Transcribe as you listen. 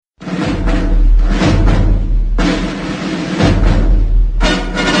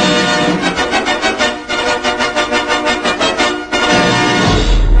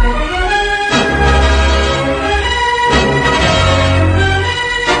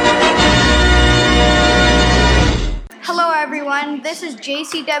this is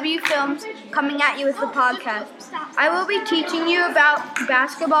JCW Films coming at you with the podcast. I will be teaching you about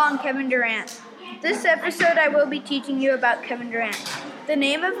basketball and Kevin Durant. This episode, I will be teaching you about Kevin Durant. The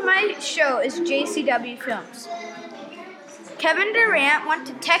name of my show is JCW Films. Kevin Durant went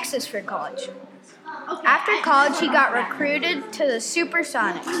to Texas for college. After college, he got recruited to the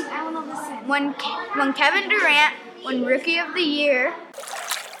Supersonics. When Kevin Durant won Rookie of the Year,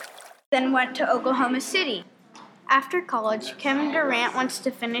 then went to Oklahoma City. After college, Kevin Durant wants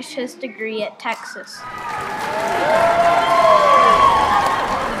to finish his degree at Texas.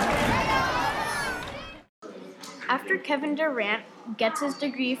 After Kevin Durant gets his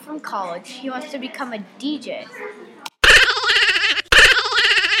degree from college, he wants to become a DJ.